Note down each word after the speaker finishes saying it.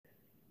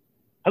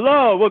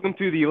Hello, welcome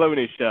to the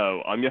Loney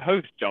Show. I'm your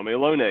host, Johnny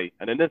Loney,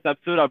 and in this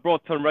episode I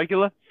brought on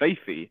regular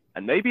Faithy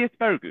and maybe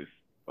Asparagus,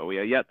 but we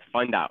are yet to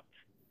find out.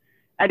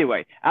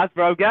 Anyway, as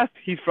for our guest,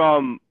 he's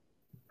from,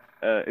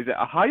 is it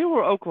Ohio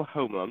or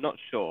Oklahoma? I'm not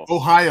sure.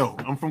 Ohio.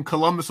 I'm from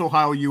Columbus,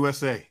 Ohio,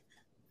 USA.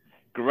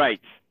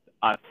 Great.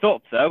 I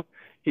thought so.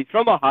 He's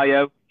from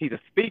Ohio. He's a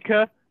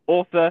speaker,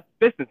 author,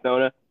 business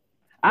owner,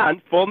 and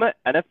former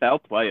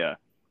NFL player.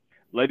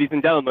 Ladies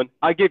and gentlemen,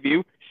 I give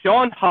you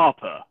Sean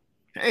Harper.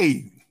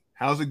 Hey,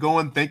 how's it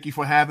going? Thank you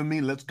for having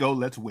me. Let's go.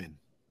 Let's win.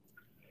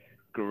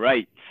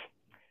 Great.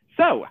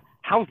 So,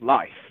 how's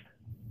life?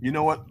 You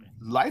know what?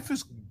 Life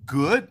is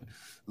good.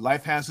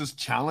 Life has its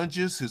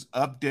challenges, his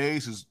up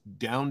days, his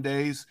down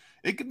days.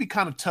 It can be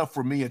kind of tough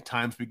for me at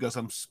times because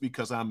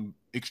I'm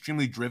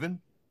extremely driven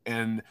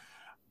and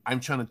I'm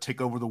trying to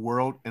take over the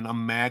world, and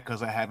I'm mad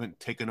because I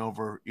haven't taken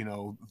over,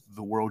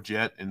 the world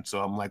yet. And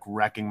so I'm like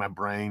racking my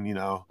brain,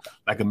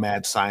 like a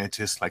mad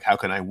scientist. Like, how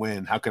can I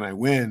win? How can I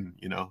win?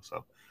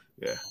 So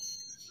yeah.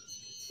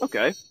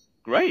 Okay,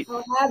 great.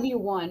 How have you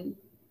won?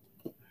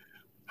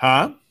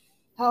 Huh?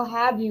 How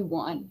have you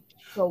won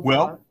so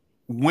Well, far?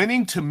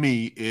 winning to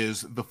me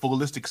is the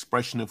fullest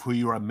expression of who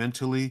you are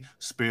mentally,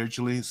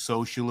 spiritually,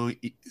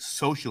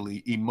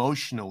 socially,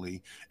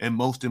 emotionally, and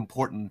most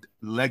important,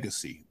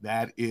 legacy.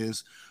 That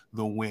is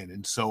the win.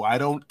 And so I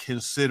don't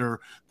consider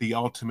the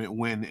ultimate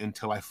win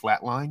until I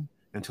flatline,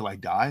 until I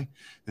die.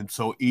 And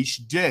so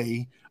each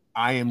day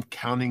I am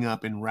counting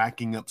up and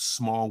racking up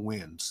small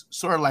wins,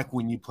 sort of like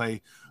when you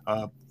play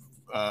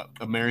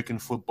American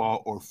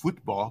football or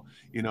football.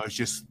 It's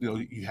just,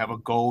 you have a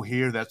goal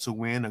here, that's a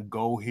win, a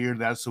goal here,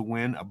 that's a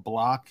win, a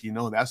block,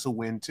 that's a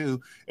win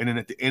too. And then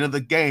at the end of the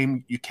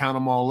game, you count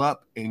them all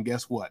up, and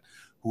guess what?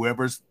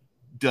 Whoever's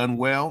done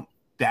well,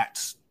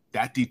 that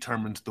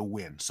determines the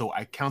win. So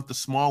I count the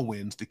small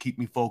wins to keep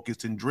me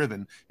focused and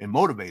driven and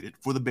motivated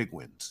for the big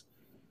wins.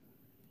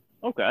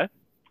 Okay.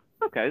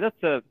 Okay,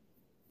 that's a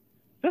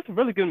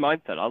really good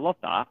mindset. I love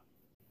that.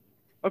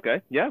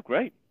 Okay, yeah,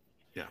 great.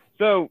 Yeah.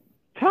 So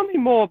tell me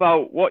more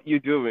about what you're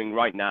doing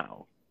right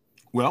now.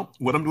 Well,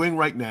 what I'm doing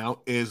right now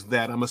is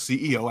that I'm a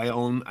CEO.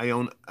 I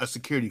own a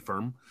security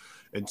firm,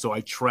 and so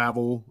I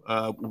travel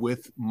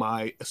with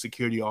my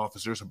security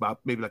officers, about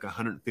maybe like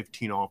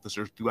 115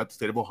 officers throughout the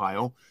state of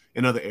Ohio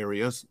and other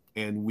areas,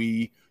 and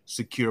we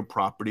secure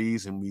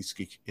properties and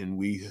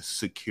we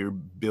secure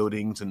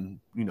buildings and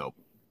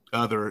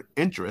other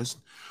interests.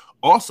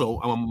 Also,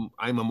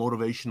 I'm a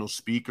motivational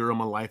speaker. I'm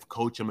a life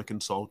coach. I'm a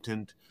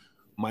consultant.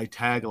 My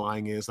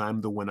tagline is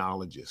I'm the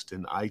winologist,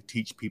 and I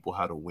teach people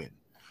how to win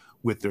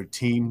with their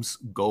teams,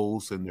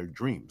 goals, and their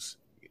dreams,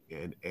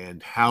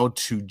 and how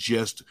to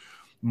just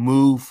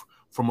move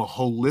from a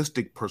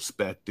holistic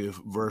perspective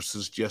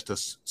versus just a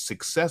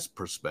success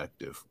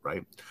perspective,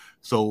 right?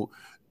 So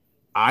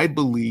I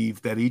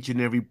believe that each and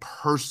every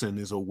person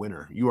is a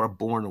winner. You are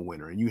born a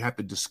winner, and you have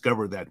to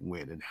discover that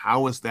win. And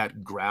how is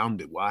that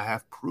grounded? Well, I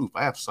have proof.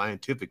 I have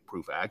scientific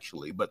proof,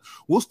 actually. But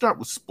we'll start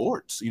with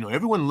sports.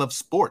 Everyone loves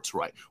sports,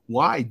 right?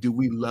 Why do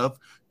we love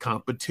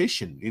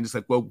competition? And it's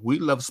like, well, we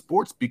love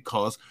sports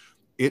because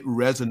it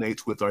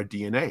resonates with our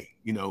DNA.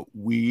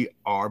 We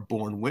are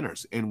born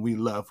winners, and we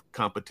love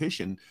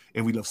competition,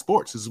 and we love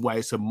sports. This is why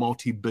it's a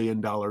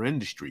multi-billion-dollar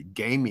industry.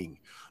 Gaming.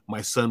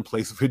 My son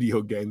plays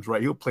video games,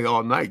 right? He'll play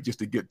all night just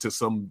to get to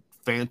some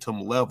phantom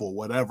level,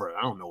 whatever.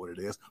 I don't know what it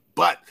is,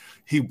 but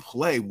he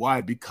play.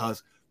 Why?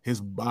 Because his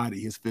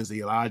body, his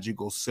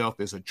physiological self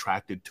is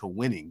attracted to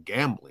winning,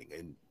 gambling.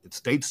 And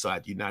it's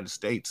stateside, United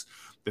States,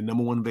 the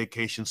number one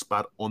vacation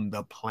spot on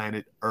the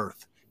planet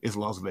Earth is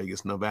Las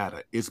Vegas,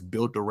 Nevada. It's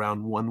built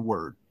around one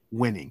word,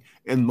 winning.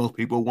 And most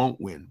people won't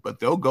win,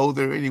 but they'll go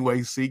there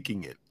anyway,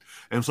 seeking it.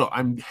 And so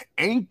I'm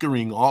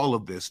anchoring all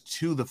of this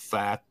to the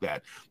fact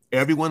that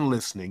everyone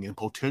listening and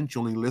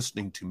potentially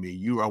listening to me,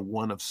 you are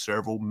one of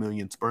several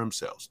million sperm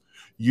cells.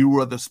 You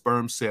are the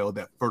sperm cell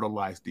that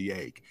fertilized the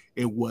egg.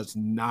 It was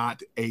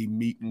not a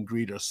meet and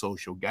greet or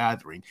social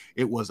gathering.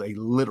 It was a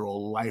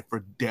literal life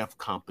or death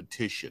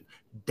competition.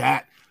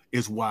 That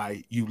is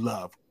why you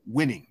love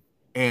winning.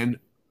 And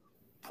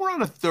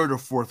around a third or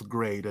fourth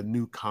grade, a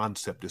new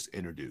concept is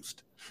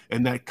introduced.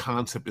 And that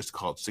concept is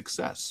called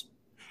success.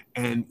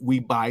 And we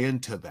buy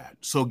into that.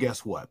 So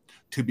guess what?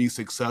 To be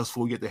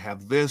successful, you have to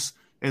have this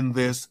and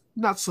this,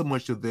 not so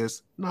much of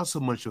this, not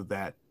so much of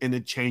that. And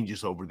it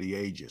changes over the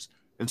ages.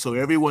 And so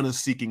everyone is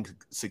seeking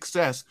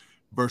success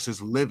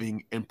versus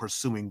living and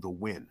pursuing the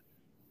win.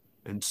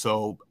 And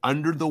so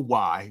under the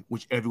why,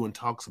 which everyone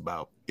talks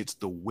about, it's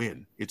the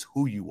win. It's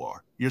who you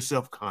are, your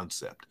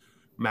self-concept.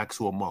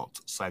 Maxwell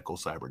Maltz,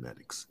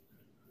 Psycho-Cybernetics.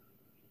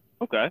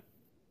 Okay,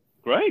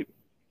 great.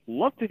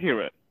 Love to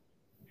hear it.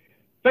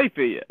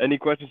 Faithy, any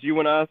questions you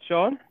want to ask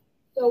Sean?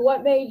 So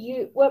what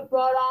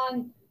brought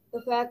on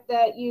the fact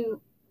that you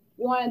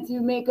wanted to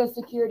make a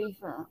security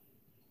firm?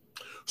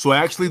 So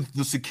actually,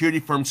 the security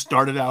firm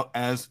started out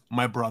as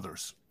my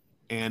brother's,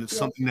 and it's Yes.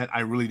 something that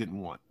I really didn't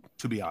want,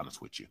 to be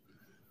honest with you,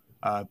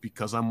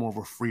 because I'm more of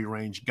a free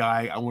range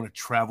guy. I want to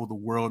travel the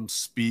world and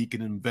speak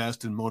and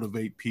invest and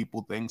motivate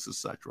people, things as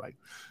such, right?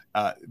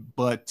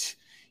 But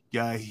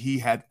he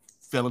had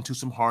fell into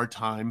some hard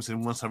times.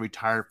 And once I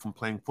retired from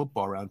playing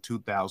football around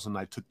 2000,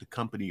 I took the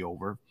company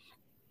over.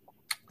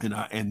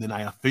 And then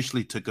I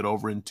officially took it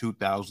over in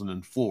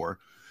 2004.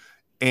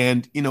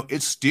 And,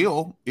 it's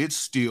still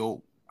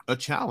a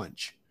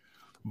challenge,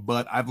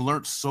 but I've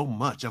learned so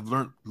much. I've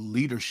learned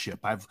leadership.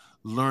 I'm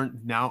learning,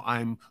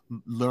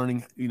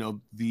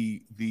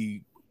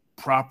 the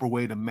proper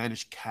way to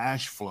manage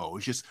cash flow.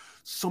 It's just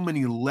so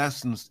many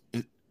lessons.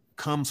 It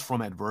comes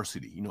from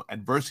adversity.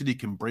 Adversity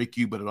can break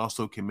you, but it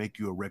also can make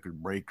you a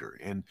record breaker.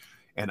 And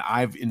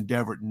I've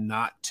endeavored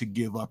not to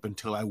give up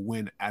until I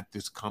win at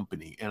this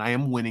company. And I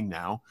am winning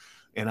now,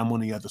 and I'm on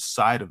the other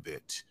side of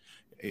it.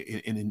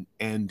 And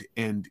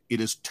it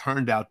has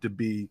turned out to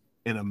be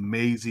an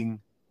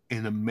amazing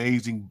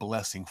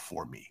blessing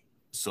for me.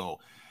 So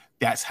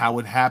that's how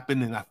it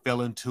happened, and I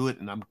fell into it,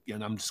 and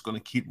I'm just going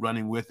to keep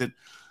running with it.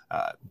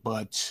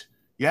 But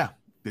yeah,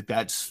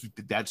 that's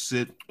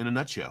it in a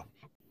nutshell.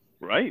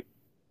 Right.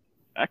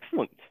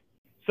 Excellent.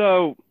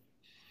 So,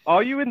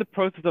 are you in the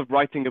process of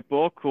writing a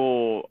book,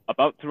 or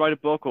about to write a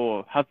book,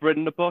 or have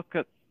written a book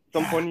at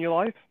some point in your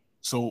life?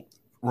 So,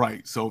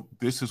 right. So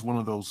this is one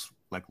of those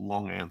like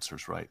long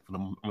answers, right? But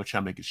I'm going to try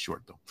to make it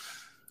short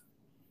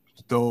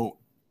though.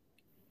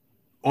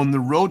 On the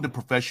road to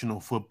professional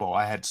football,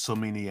 I had so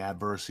many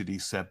adversity,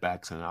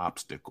 setbacks, and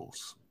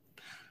obstacles.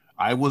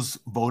 I was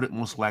voted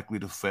most likely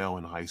to fail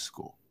in high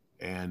school,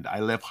 and I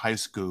left high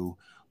school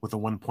with a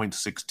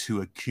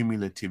 1.62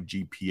 cumulative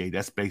GPA.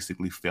 That's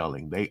basically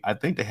failing. I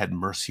think they had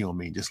mercy on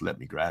me and just let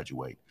me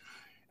graduate.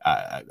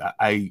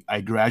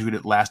 I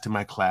graduated last in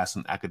my class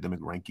in academic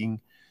ranking.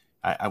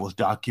 I was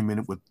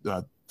documented with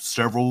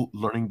several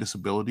learning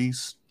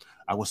disabilities.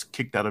 I was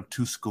kicked out of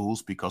 2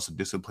 schools because of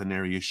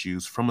disciplinary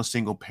issues from a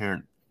single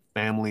parent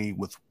family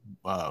with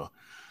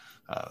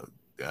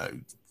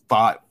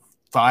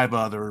five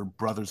other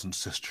brothers and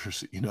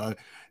sisters,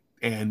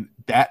 and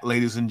that,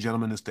 ladies and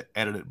gentlemen, is the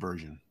edited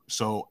version.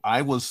 So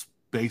I was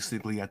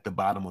basically at the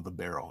bottom of the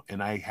barrel,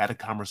 and I had a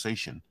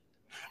conversation.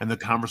 And the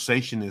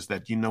conversation is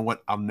that, you know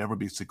what, I'll never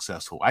be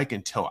successful. I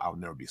can tell I'll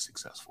never be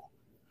successful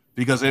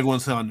because everyone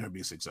said I'll never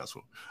be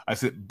successful. I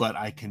said, but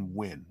I can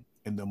win.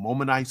 And the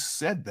moment I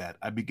said that,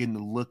 I began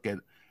to look at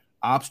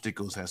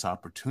obstacles as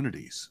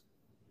opportunities.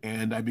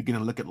 And I begin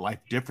to look at life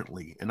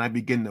differently. And I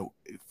begin to,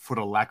 for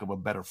the lack of a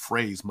better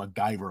phrase,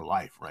 MacGyver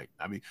life, right?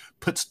 I mean,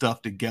 put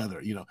stuff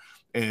together,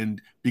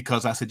 and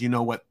because I said, you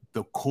know what,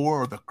 the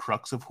core or the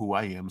crux of who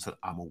I am is that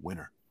I'm a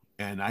winner.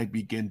 And I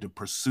begin to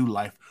pursue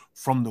life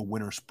from the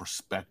winner's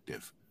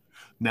perspective.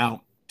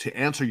 Now, to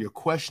answer your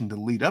question, to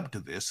lead up to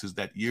this is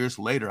that years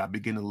later, I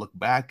begin to look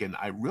back and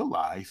I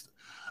realized,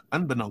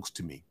 unbeknownst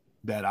to me,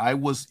 that I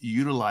was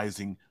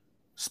utilizing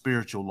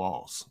spiritual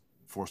laws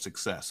for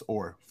success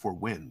or for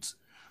wins.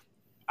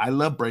 I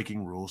love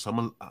breaking rules.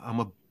 I'm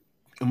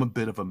a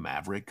bit of a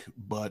maverick,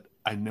 but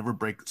I never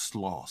break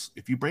laws.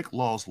 If you break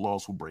laws,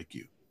 laws will break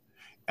you.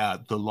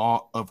 The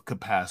law of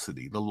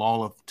capacity, the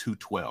law of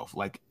 212,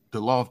 like the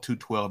law of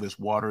 212 is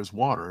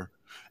water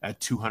at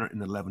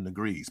 211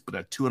 degrees, but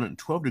at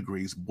 212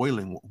 degrees,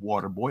 boiling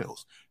water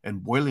boils,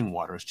 and boiling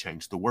water has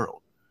changed the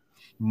world.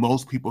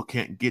 Most people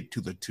can't get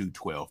to the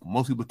 212.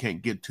 Most people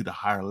can't get to the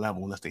higher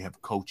level unless they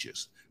have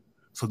coaches.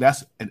 So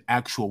that's an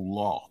actual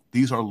law.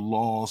 These are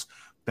laws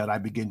that I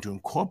begin to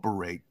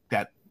incorporate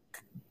that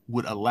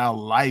would allow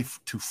life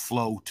to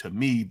flow to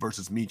me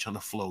versus me trying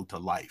to flow to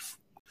life.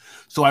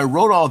 So I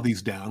wrote all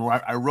these down, or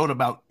I wrote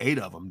about 8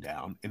 of them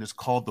down, and it's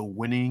called The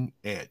Winning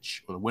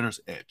Edge, or The Winner's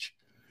Edge.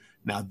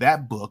 Now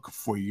that book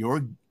for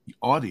your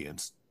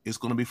audience is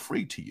going to be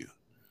free to you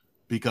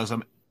because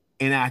I'm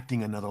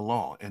enacting another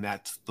law, and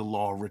that's the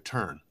law of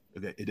return.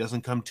 It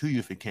doesn't come to you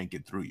if it can't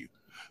get through you.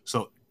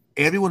 So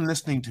everyone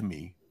listening to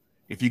me,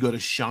 if you go to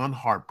Sean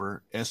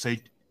Harper, you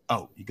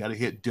got to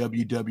hit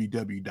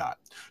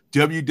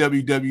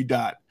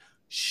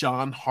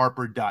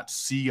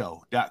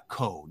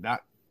www.seanharper.co,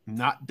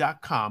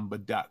 not .com,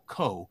 but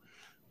 .co.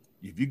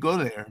 If you go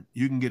there,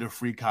 you can get a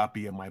free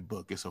copy of my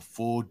book. It's a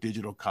full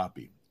digital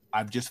copy.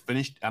 I'm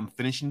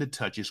finishing the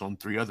touches on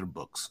 3 other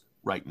books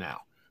right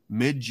now.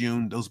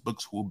 Mid-June, those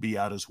books will be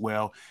out as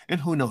well. And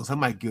who knows, I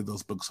might give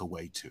those books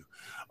away too.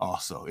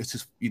 Also, it's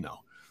just,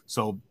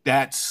 so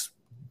that's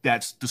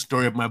the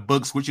story of my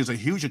books, which is a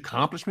huge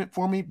accomplishment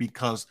for me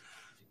because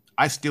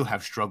I still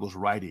have struggles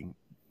writing.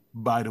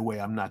 By the way,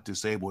 I'm not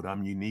disabled.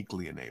 I'm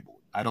uniquely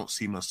enabled. I don't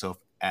see myself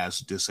as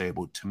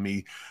disabled. To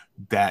me,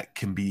 that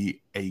can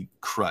be a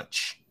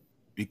crutch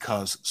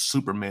because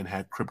Superman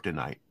had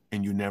kryptonite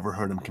and you never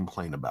heard him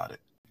complain about it.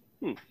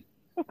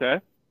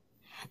 Okay.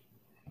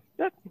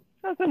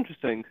 That's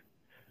interesting.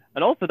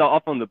 And also that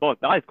offer on the book,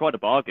 that is quite a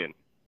bargain.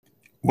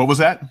 What was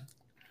that?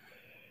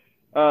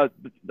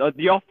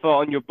 The offer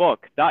on your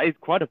book, that is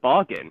quite a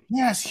bargain.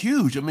 Yeah, it's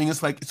huge. I mean,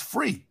 it's like, it's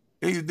free.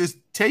 Just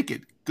take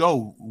it,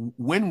 go,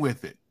 win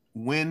with it,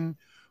 win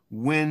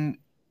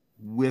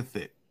with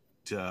it.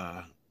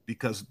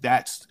 Because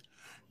that's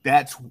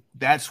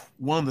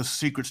one of the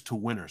secrets to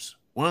winners.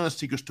 One of the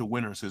secrets to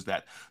winners is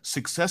that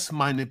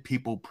success-minded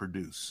people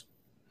produce.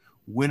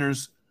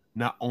 Winners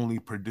not only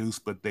produce,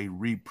 but they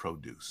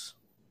reproduce.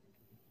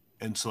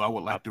 And so I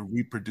would like to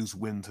reproduce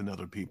wins in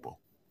other people.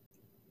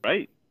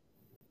 Right.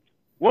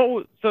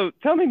 So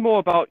tell me more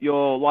about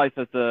your life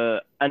as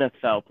a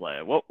NFL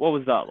player. What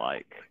was that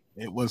like?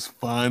 It was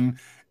fun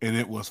and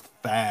it was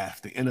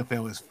fast. The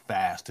NFL is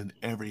fast in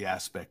every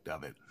aspect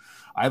of it.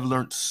 I've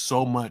learned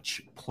so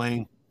much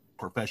playing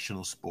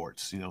professional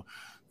sports.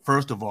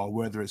 First of all,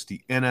 whether it's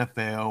the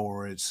NFL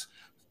or it's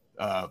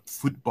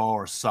football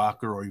or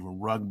soccer or even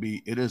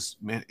rugby, it is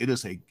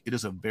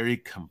a very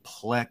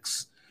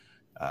complex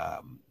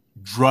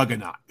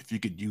juggernaut, if you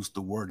could use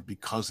the word,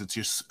 because it's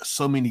just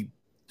so many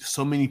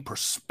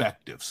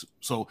perspectives.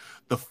 So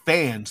the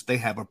fans, they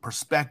have a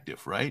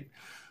perspective, right?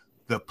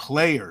 The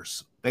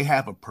players, they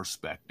have a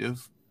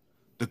perspective.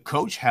 The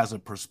coach has a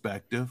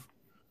perspective.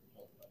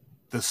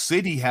 The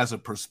city has a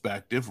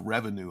perspective,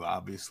 revenue,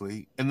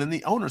 obviously. And then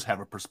the owners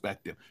have a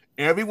perspective.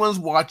 Everyone's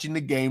watching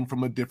the game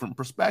from a different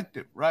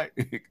perspective, right?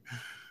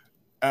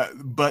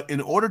 But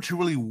in order to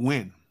really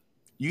win,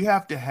 you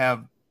have to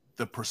have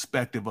the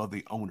perspective of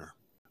the owner,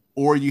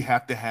 or you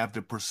have to have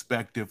the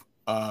perspective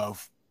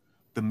of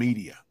the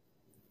media.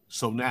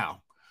 So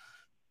now,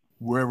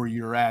 wherever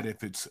you're at,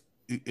 if it's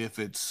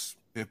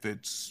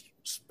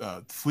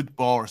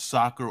football or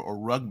soccer or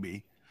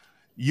rugby,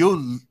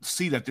 you'll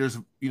see that there's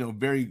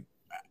very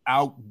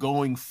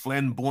outgoing,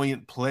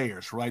 flamboyant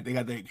players, right? They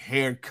got their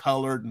hair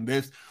colored and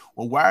this.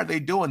 Well, why are they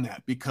doing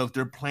that? Because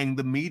they're playing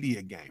the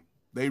media game.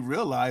 They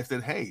realize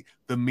that, hey,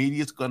 the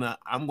media's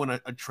I'm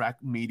gonna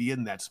attract media,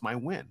 and that's my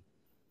win.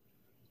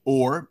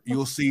 Or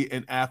you'll see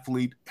an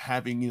athlete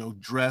having,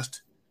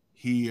 dressed,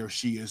 he or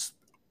she is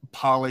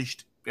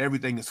polished,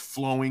 everything is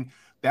flowing.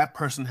 That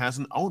person has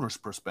an owner's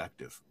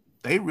perspective.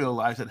 They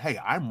realize that, hey,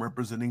 I'm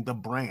representing the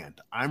brand.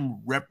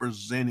 I'm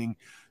representing,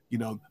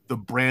 the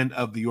brand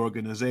of the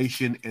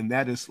organization. And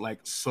that is like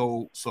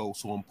so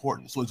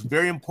important. So it's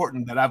very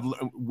important that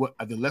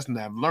the lesson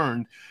that I've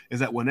learned is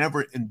that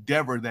whenever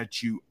endeavor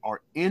that you are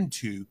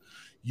into,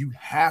 you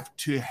have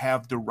to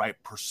have the right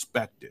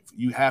perspective.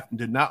 You have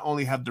to not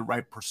only have the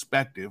right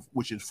perspective,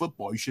 which is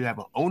football, you should have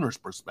an owner's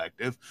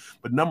perspective,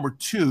 but number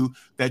two,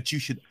 that you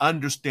should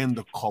understand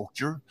the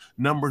culture.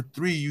 Number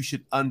three, you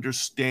should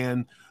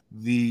understand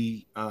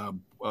the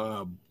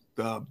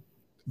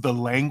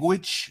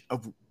language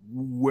of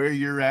where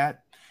you're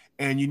at,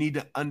 and you need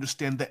to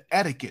understand the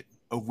etiquette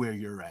of where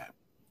you're at.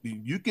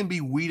 You can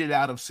be weeded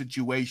out of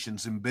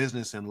situations in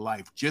business and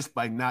life just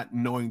by not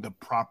knowing the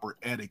proper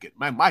etiquette.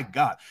 My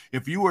God,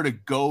 if you were to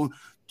go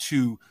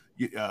to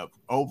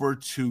over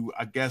to,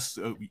 I guess,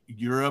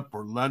 Europe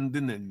or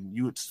London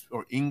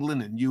or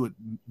England, and you would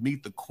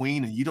meet the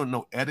Queen and you don't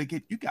know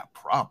etiquette, you got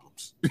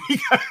problems.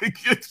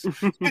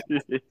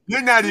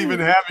 You're not even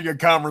having a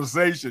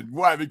conversation.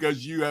 Why?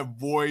 Because you have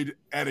void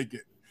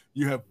etiquette.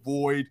 You have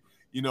void,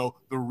 the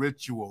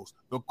rituals,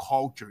 the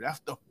culture. That's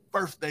the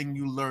first thing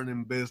you learn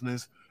in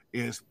business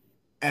is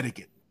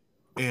etiquette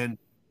and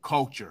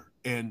culture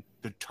and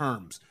the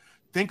terms.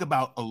 Think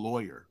about a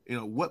lawyer.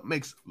 What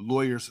makes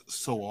lawyers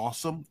so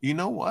awesome? You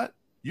know what?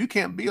 You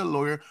can't be a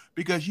lawyer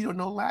because you don't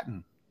know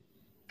Latin.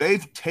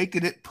 They've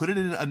taken it, put it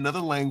in another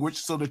language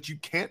so that you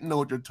can't know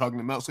what they're talking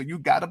about. So you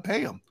got to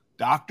pay them.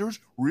 Doctors,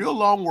 real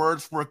long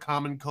words for a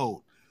common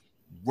code.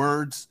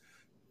 Words,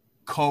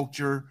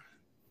 culture,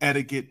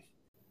 etiquette,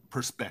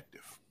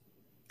 perspective.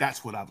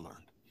 That's what I've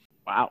learned.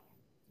 Wow.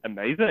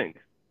 Amazing.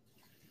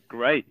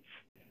 Great.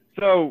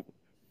 So,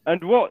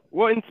 and what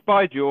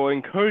inspired you or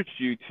encouraged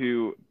you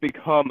to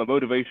become a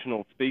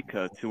motivational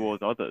speaker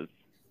towards others?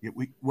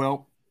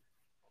 Well,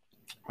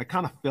 I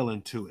kind of fell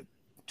into it,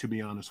 to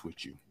be honest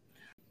with you.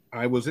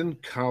 I was in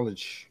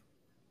college,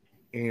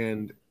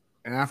 and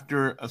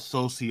after a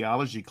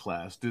sociology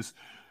class, this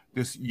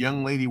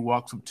young lady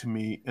walks up to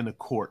me in a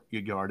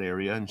courtyard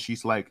area, and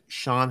she's like,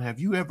 "Sean, have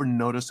you ever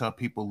noticed how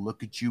people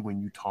look at you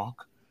when you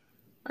talk?"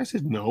 I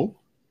said, "No."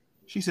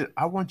 She said,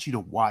 "I want you to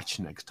watch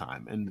next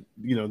time." And,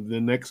 the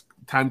next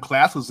time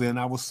class was in,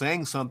 I was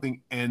saying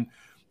something, and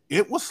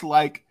it was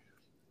like,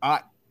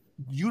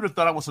 you'd have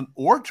thought I was an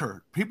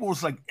orator. People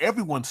was like,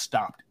 everyone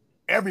stopped.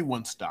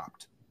 Everyone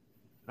stopped.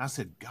 And I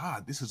said,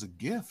 "God, this is a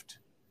gift.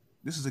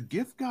 This is a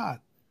gift, God."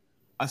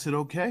 I said,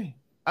 "Okay."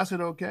 I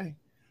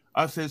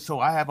said, "So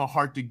I have a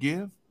heart to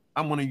give.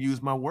 I'm going to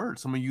use my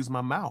words. I'm going to use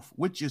my mouth,"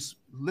 which is,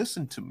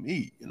 listen to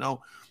me,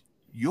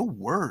 your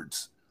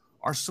words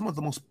are some of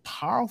the most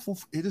powerful.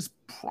 It is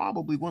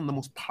probably one of the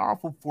most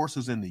powerful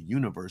forces in the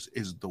universe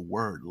is the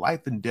word.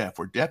 Life and death,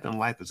 or death and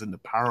life, is in the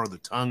power of the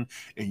tongue,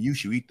 and you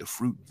shall eat the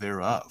fruit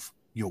thereof.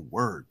 Your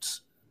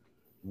words.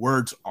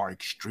 Words are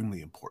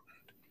extremely important.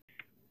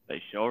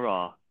 They sure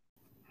are.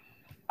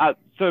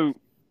 So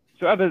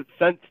ever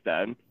since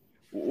then,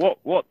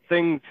 what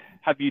things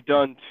have you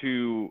done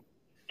to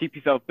keep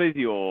yourself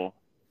busy or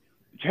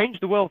change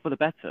the world for the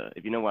better,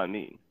 if you know what I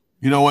mean?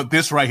 You know what?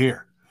 This right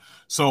here.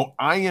 So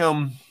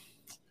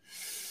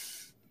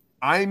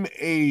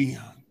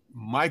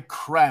my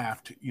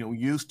craft,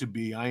 used to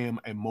be, I am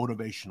a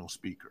motivational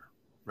speaker,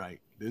 right?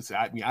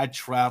 I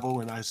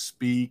travel and I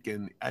speak,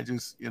 and I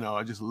just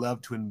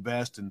love to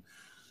invest and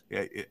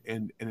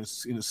and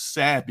it's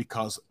sad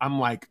because I'm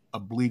like a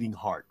bleeding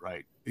heart,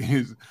 right?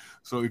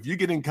 So if you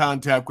get in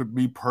contact with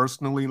me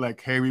personally,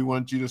 like, hey, we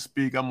want you to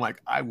speak, I'm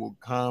like, I will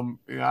come,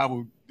 I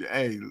will,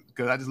 hey,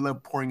 because I just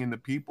love pouring into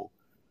people.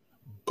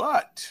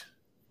 But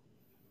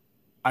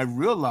I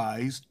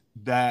realized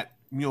that,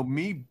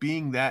 me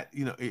being that,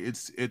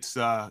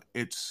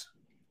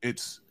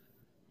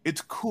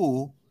 it's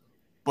cool,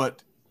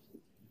 but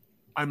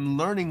I'm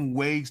learning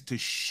ways to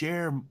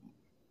share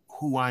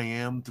who I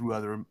am through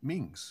other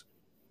means,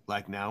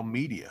 like now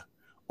media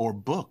or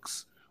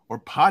books or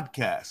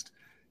podcast.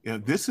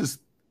 This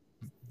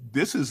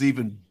is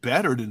even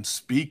better than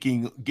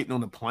speaking, getting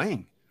on a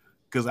plane,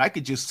 because I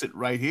could just sit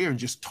right here and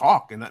just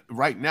talk. And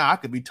right now I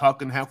could be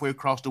talking halfway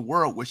across the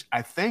world, which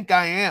I think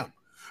I am.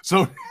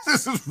 So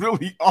this is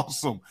really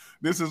awesome.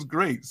 This is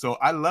great. So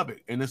I love it.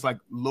 And it's like,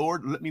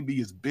 Lord, let me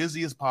be as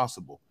busy as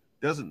possible.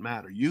 Doesn't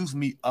matter. Use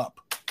me up.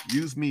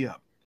 Use me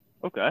up.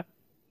 Okay.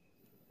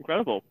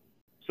 Incredible.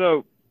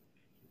 So,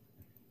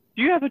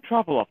 do you ever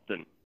travel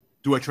often?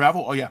 Do I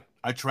travel? Oh, yeah.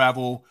 I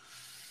travel.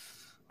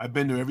 I've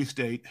been to every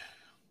state.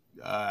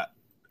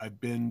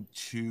 I've been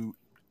to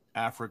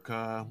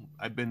Africa.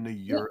 I've been to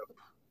Europe.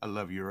 I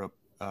love Europe.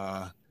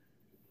 I've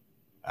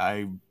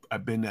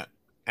been to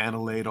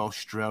Adelaide,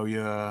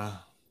 Australia.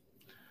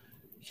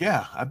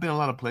 Yeah, I've been a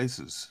lot of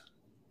places.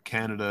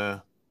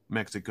 Canada,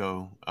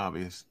 Mexico,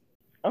 obvious.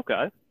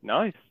 Okay.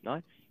 Nice.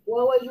 Nice.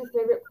 What was your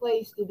favorite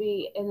place to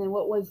be, and then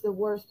what was the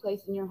worst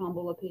place in your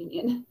humble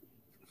opinion?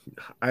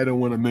 I don't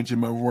want to mention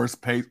my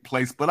worst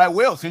place, but I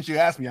will. Since you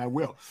asked me, I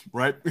will.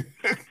 Right.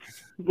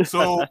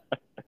 So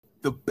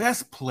the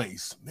best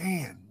place,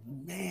 man,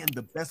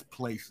 the best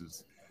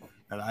places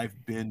that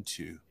I've been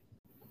to.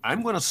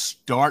 I'm going to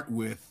start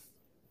with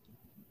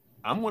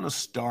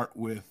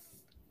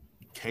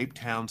Cape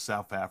Town,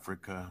 South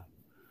Africa.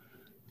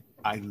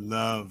 I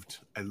loved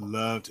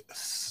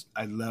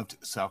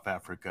South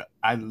Africa.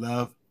 I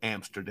love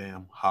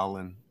Amsterdam,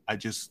 Holland.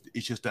 It's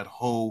just that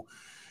whole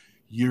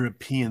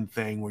European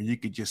thing where you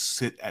could just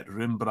sit at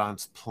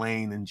Rembrandt's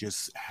plane and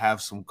just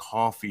have some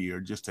coffee or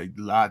just a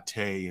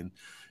latte and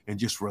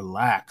just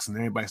relax, and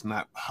everybody's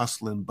not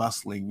hustling,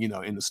 bustling.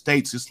 In the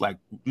States, it's like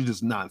you're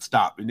just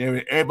nonstop, and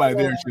everybody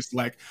there is just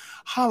like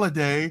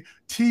holiday,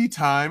 tea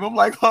time. I'm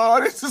like, oh,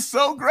 this is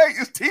so great.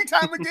 It's tea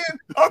time again.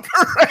 Oh,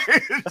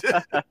 great.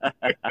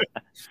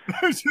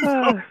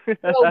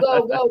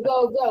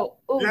 Go.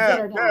 Ooh,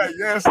 yeah,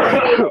 yes.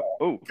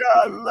 Oh, God,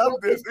 I love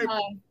this. Go.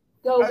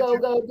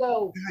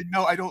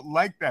 No, I don't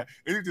like that.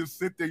 And you just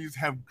sit there, you just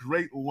have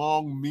great,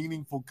 long,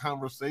 meaningful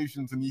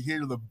conversations, and you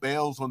hear the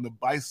bells on the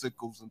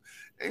bicycles, and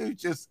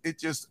it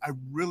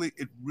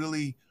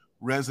really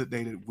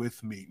resonated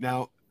with me.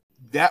 Now,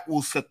 that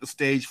will set the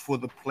stage for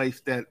the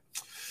place that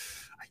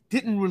I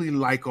didn't really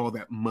like all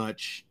that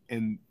much,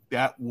 and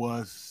that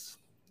was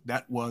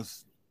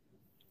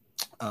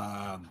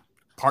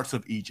parts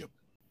of Egypt.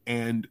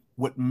 And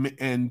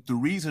the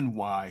reason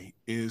why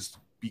is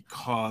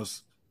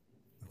because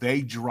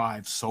they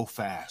drive so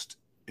fast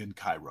in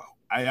Cairo.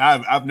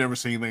 I've never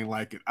seen anything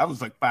like it. I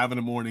was like 5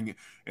 a.m.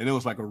 and it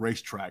was like a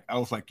racetrack. I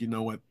was like, you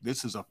know what?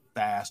 This is a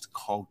fast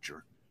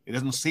culture. It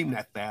doesn't seem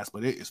that fast,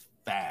 but it is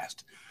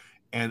fast.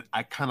 And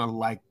I kind of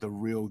like the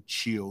real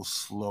chill,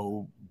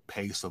 slow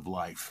pace of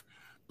life.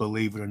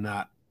 Believe it or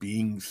not,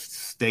 being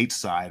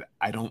stateside,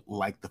 I don't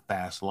like the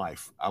fast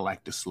life. I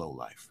like the slow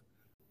life.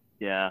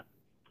 Yeah,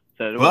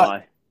 so do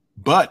I.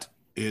 But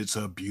it's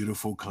a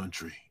beautiful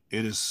country.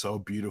 It is so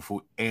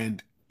beautiful.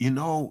 And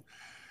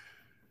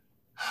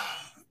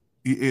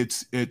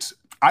it's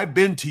I've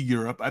been to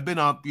Europe. I've been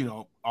up,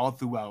 all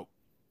throughout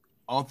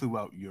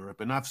Europe,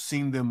 and I've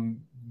seen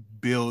them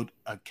build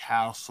a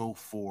castle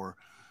for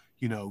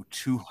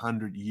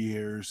 200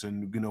 years.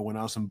 And when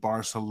I was in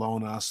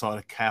Barcelona, I saw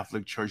the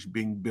Catholic Church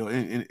being built,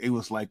 and it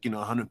was like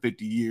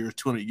 150 years,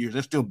 200 years.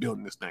 They're still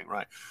building this thing,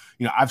 right?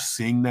 I've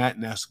seen that,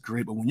 and that's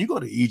great. But when you go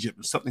to Egypt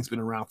and something's been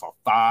around for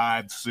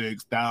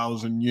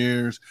 5,000-6,000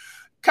 years,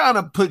 kind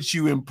of puts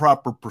you in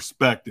proper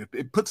perspective.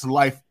 It puts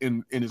life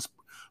in its,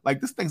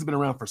 like, this thing's been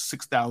around for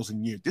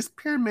 6,000 years. This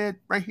pyramid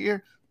right here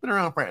has been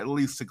around for at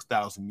least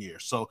 6,000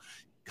 years. So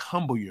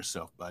humble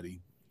yourself,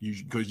 buddy,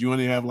 because you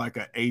only have like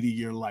an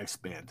 80-year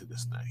lifespan to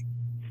this thing.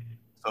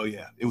 So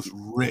yeah, it was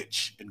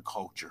rich in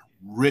culture.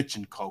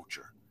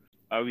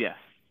 Oh yes,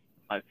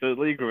 I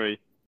certainly agree.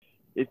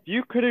 If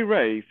you could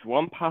erase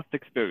one past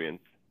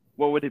experience,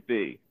 what would it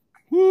be?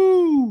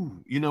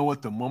 Woo! You know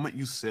what? The moment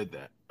you said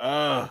that,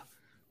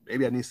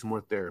 maybe I need some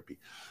more therapy.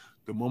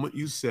 The moment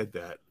you said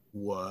that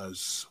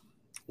was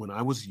when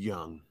I was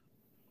young.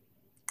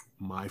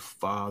 My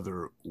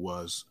father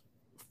was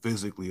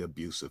physically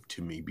abusive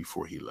to me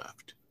before he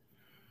left.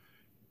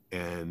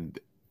 And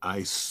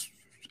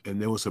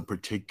there was a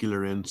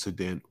particular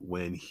incident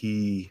when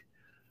he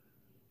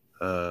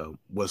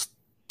was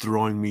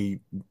throwing me.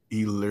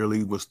 He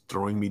literally was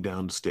throwing me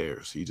down the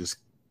stairs. He just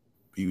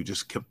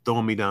kept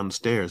throwing me down the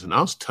stairs. And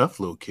I was a tough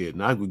little kid,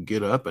 and I would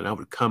get up and I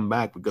would come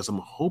back because I'm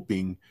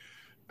hoping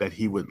that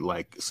he would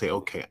like say,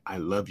 okay, I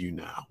love you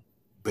now.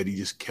 But he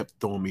just kept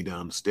throwing me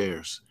down the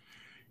stairs.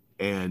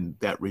 And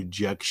that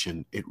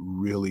rejection, it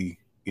really,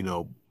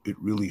 it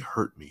really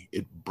hurt me.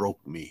 It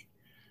broke me.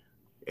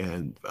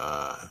 And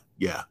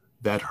yeah,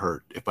 that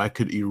hurt. If I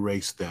could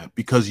erase that,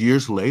 because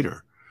years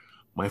later,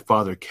 my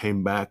father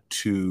came back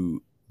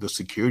to the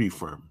security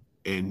firm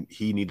and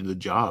he needed a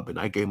job and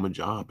I gave him a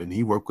job and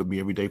he worked with me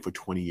every day for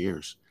 20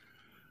 years.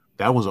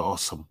 That was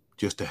awesome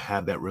just to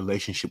have that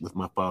relationship with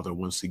my father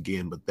once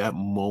again. But that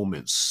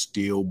moment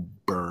still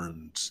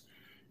burns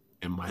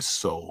in my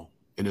soul.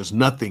 And there's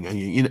nothing, and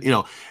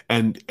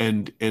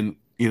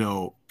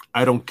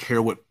I don't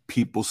care what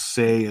people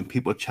say and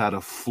people try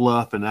to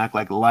fluff and act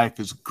like life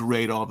is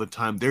great all the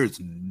time. There is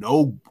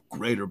no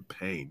greater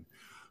pain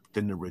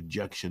than the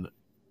rejection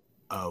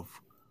of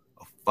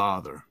a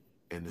father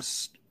and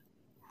his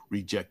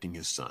rejecting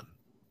his son.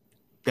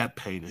 That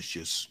pain is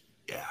just,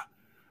 yeah,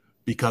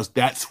 because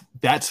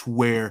that's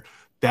where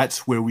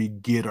we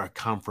get our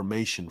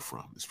confirmation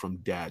from. It's from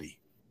daddy.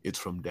 It's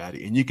from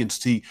daddy. And you can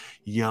see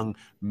young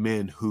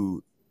men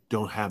who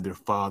don't have their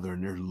father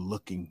and they're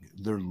looking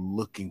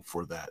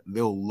for that.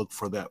 They'll look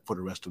for that for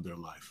the rest of their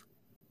life.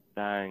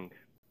 Dang,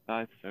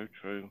 that's so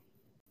true.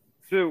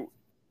 So,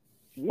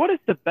 what is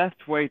the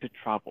best way to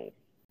travel?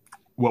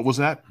 What was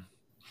that?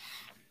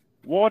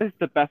 What is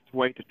the best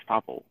way to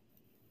travel?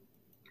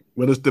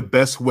 What is the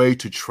best way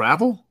to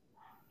travel?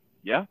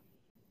 Yeah.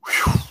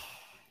 Whew.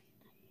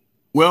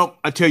 Well,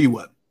 I tell you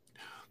what,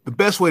 the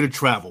best way to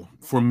travel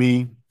for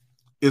me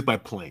is by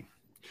plane,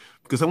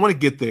 because I want to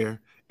get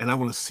there and I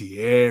want to see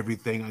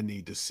everything I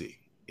need to see.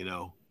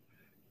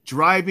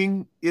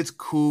 Driving, it's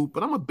cool,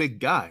 but I'm a big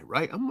guy,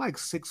 right? I'm like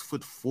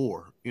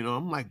 6'4",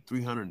 I'm like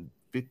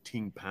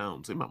 315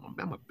 pounds. I'm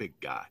a big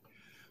guy.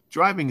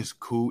 Driving is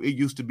cool. It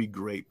used to be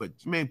great, but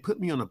man, put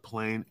me on a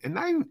plane, and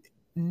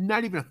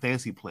not even a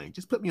fancy plane.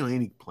 Just put me on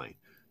any plane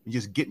and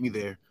just get me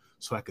there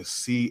so I could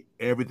see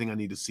everything I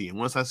need to see. And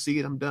once I see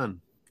it, I'm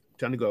done.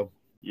 Time to go.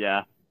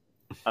 Yeah,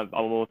 I'm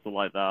also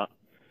like that.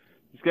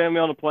 Just getting me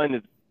on a plane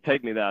to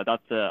take me there.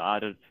 That's it. I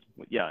just,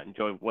 yeah,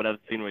 enjoy whatever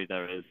scenery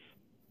there is.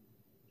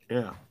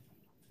 Yeah.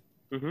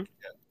 Mm-hmm.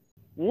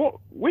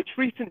 Which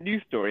recent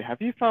news story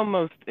have you found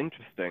most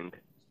interesting?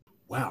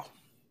 Wow.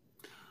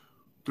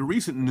 The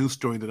recent news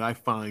story that I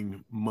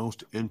find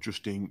most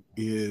interesting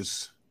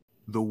is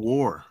the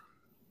war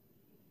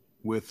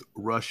with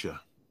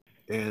Russia.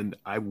 And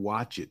I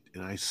watch it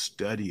and I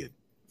study it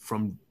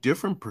from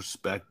different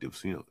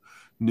perspectives,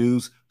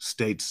 news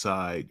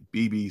stateside,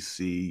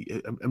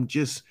 BBC. I'm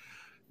just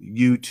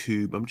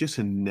YouTube. I'm just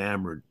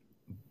enamored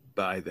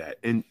by that.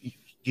 And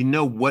you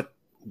know what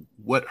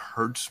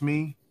hurts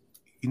me?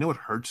 What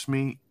hurts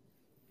me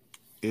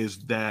is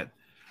that,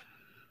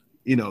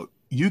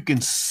 you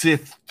can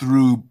sift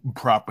through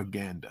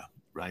propaganda,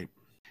 right?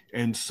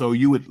 And so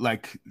you would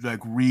like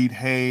read,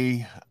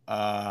 hey,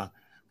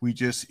 we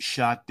just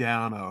shot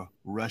down a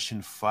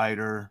Russian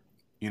fighter,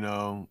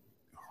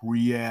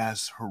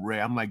 hooray.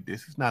 I'm like,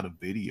 this is not a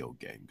video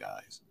game,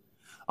 guys.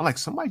 I'm like,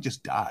 somebody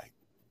just died.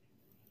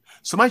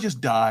 Somebody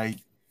just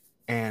died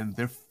and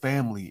their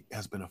family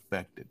has been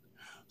affected.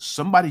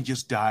 Somebody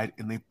just died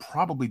and they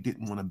probably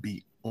didn't want to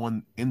be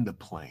in the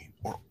plane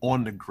or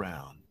on the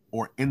ground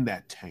or in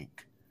that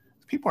tank.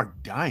 People are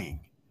dying.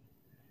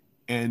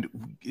 And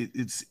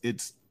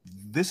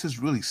this is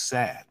really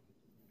sad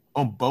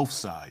on both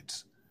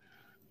sides.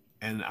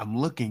 And I'm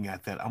looking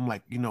at that. I'm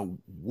like,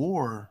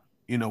 war,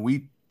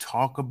 we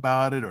talk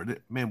about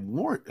it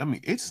war. I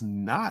mean, it's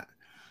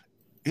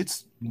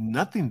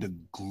nothing to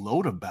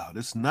gloat about.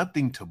 It's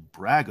nothing to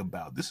brag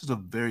about. This is a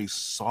very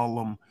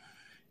solemn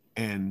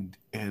and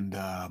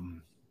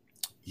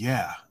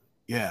yeah,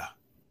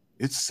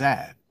 it's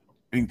sad.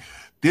 I mean,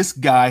 this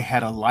guy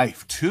had a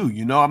life too,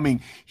 I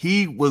mean,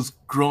 he was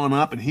growing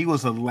up and he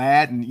was a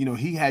lad and,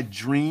 he had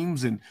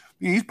dreams and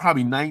he's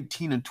probably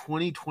 19 and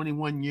 20,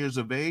 21 years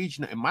of age.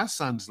 And my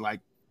son's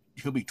like,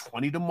 he'll be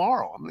 20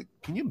 tomorrow. I'm like,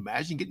 can you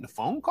imagine getting a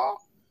phone call?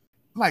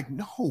 I'm like,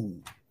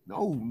 no.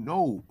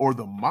 Or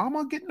the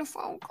mama getting a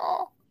phone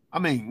call. I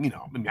mean,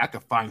 I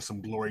could find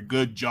some glory,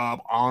 good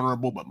job,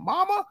 honorable, but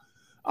mama,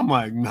 I'm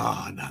like,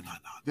 no.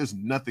 There's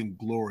nothing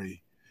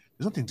glory.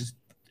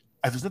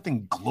 There's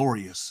nothing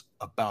glorious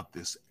about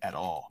this at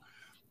all.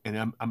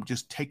 And I'm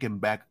just taken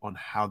back on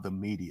how the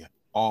media,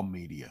 all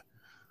media,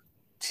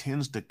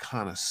 tends to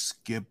kind of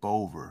skip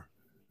over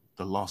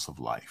the loss of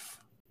life.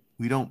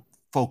 We don't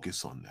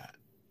focus on that.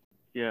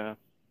 Yeah,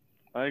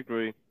 I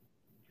agree.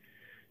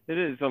 It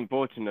is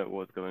unfortunate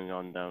what's going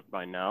on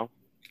right now.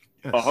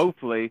 Yes. But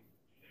hopefully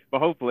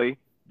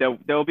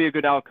there'll be a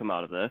good outcome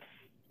out of this.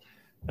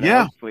 And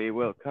yeah. Hopefully it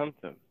will come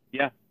to.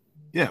 Yeah.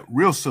 Yeah,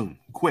 real soon,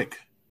 quick.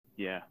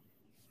 Yeah,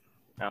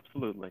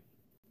 absolutely.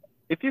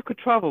 If you could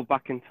travel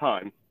back in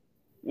time,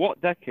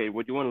 what decade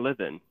would you want to live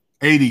in?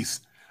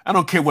 80s. I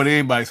don't care what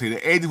anybody say. The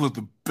 80s was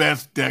the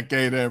best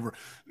decade ever.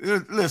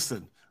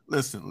 Listen.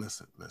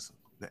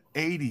 The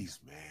 80s,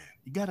 man,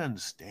 you got to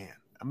understand.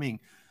 I mean,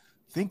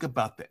 think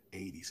about the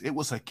 80s. It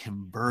was a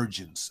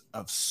convergence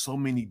of so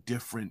many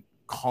different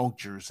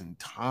cultures and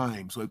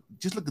times. So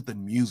just look at the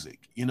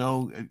music,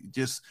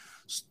 just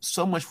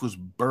so much was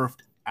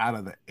birthed out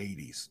of the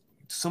 80s.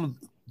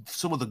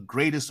 some of the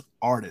greatest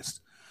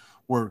artists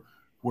were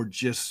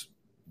just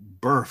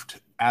birthed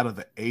out of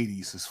the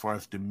 80s as far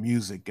as the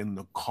music and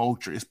the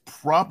culture. It's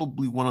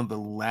probably one of the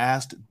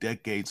last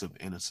decades of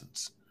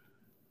innocence.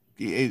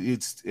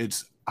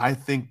 It's I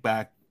think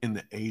back in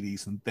the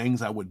 80s and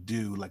things I would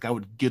do, like I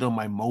would get on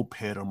my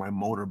moped or my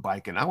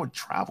motorbike and I would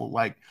travel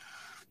like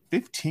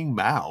 15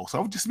 miles. I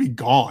would just be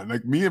gone.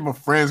 Like me and my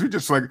friends, we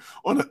just like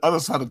on the other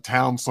side of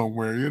town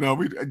somewhere, you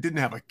know, I didn't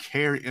have a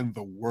care in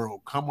the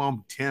world. Come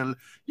on, 10,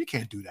 you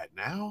can't do that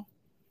now.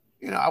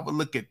 You know, I would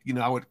look at, you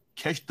know, I would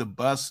catch the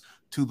bus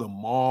to the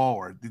mall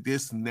or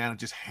this and that and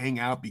just hang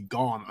out, be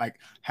gone, like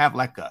have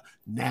like a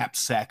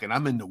knapsack and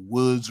I'm in the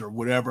woods or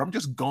whatever. I'm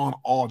just gone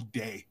all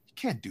day. You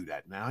can't do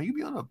that now. You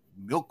be on a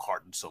milk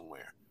carton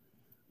somewhere.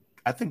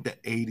 I think the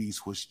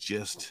 80s was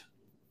just,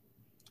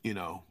 you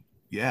know,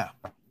 yeah.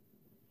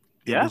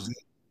 Yeah.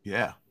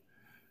 Yeah.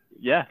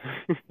 Yeah.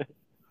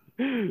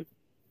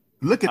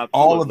 Look at Absolutely.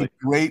 all of the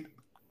great.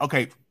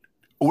 Okay,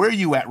 where are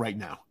you at right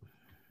now?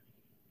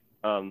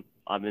 I'm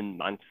in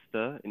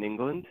Manchester, in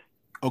England.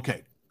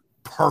 Okay,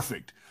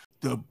 perfect.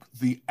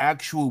 The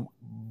actual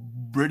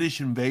British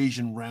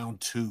invasion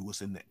round 2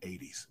 was in the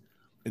 80s.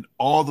 And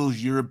all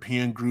those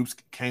European groups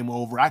came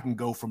over. I can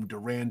go from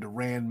Duran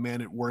Duran,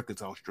 Man at Work,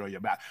 it's Australia.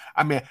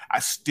 I mean,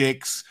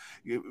 Styx,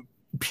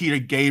 Peter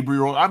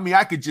Gabriel. I mean,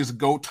 I could just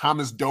go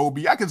Thomas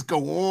Dolby. I could just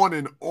go on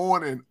and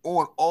on and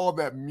on. All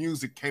that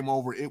music came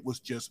over. It was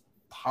just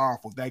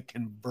powerful. That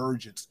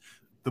convergence,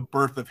 the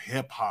birth of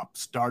hip hop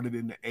started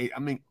in the 80s. I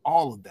mean,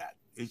 all of that.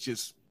 It's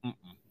just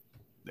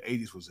the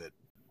 80s was it.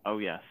 Oh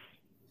yes,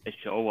 it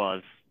sure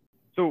was.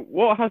 So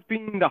what has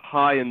been the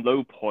high and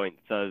low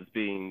points as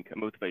being a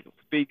motivational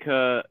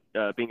speaker,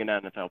 being an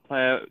NFL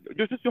player,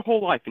 just your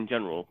whole life in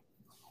general?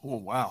 Oh,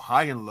 wow.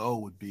 High and low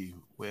would be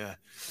where.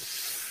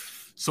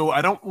 So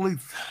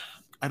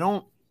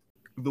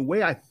the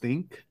way I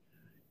think,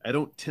 I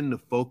don't tend to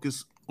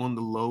focus on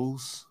the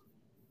lows.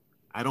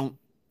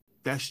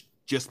 That's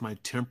just my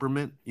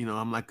temperament. You know,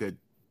 I'm like a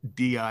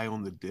DI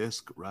on the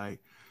disc, right?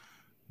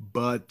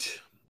 But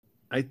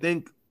I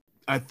think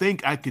I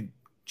could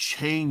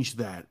change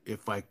that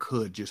if I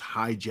could just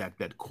hijack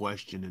that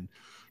question and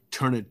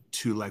turn it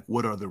to like,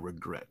 what are the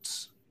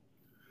regrets?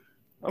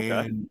 Okay.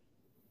 And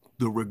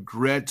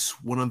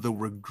one of the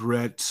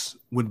regrets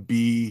would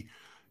be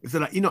is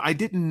that I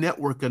didn't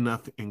network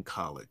enough in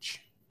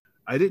college.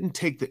 I didn't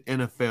take the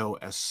NFL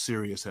as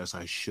serious as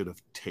I should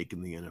have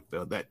taken the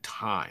NFL that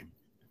time.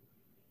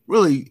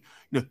 Really,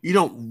 you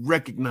don't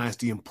recognize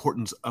the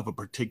importance of a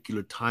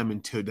particular time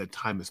until that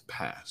time has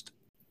passed.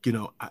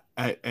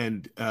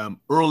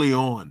 Early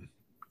on,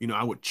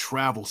 I would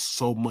travel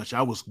so much.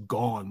 I was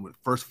gone with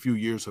first few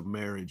years of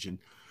marriage. And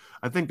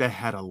I think that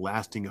had a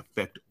lasting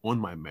effect on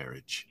my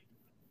marriage,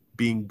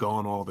 being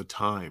gone all the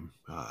time.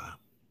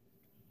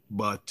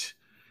 But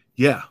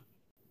yeah,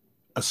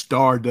 a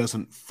star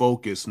doesn't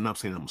focus. I'm not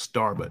saying I'm a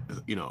star, but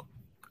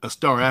a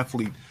star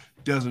athlete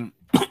doesn't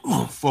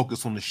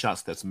focus on the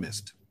shots that's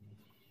missed.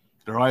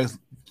 They're always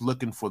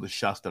looking for the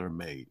shots that are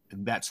made,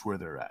 and that's where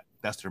they're at.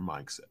 That's their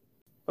mindset.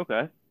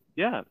 Okay.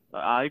 Yeah,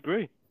 I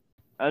agree.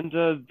 And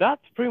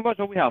that's pretty much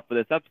all we have for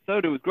this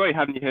episode. It was great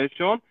having you here,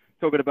 Sean,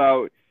 talking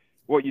about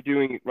what you're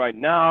doing right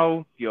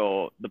now,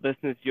 the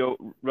business you're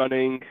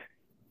running,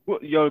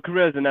 your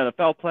career as an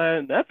NFL player,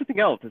 and everything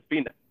else has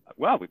been,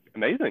 wow,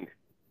 amazing.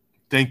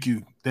 Thank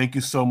you. Thank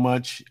you so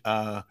much.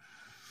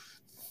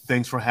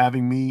 Thanks for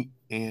having me.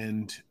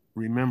 And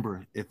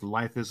remember, if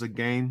life is a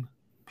game,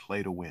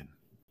 play to win.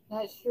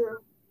 That's true.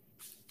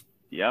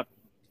 Yep.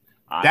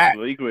 I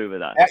absolutely agree with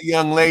that. That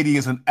young lady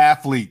is an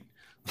athlete.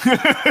 Play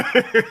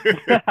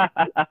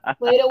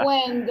to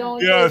win,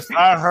 don't Yes,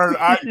 I heard.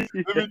 Let me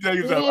tell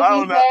you something. I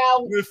don't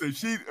know.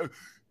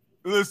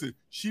 Listen,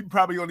 she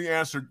probably only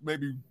asked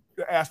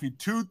me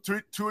two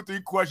or three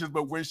questions,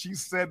 but when she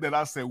said that,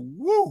 I said,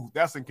 woo,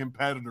 that's a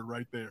competitor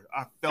right there.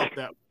 I felt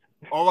that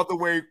all the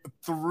way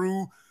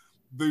through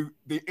the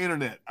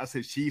internet. I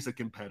said, she's a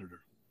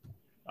competitor.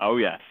 Oh,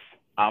 yes,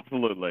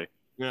 absolutely.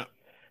 Yeah.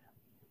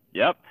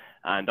 Yep.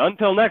 And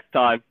until next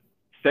time,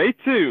 stay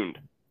tuned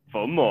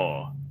for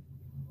more.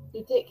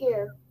 You take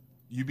care.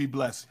 You be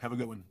blessed. Have a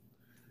good one.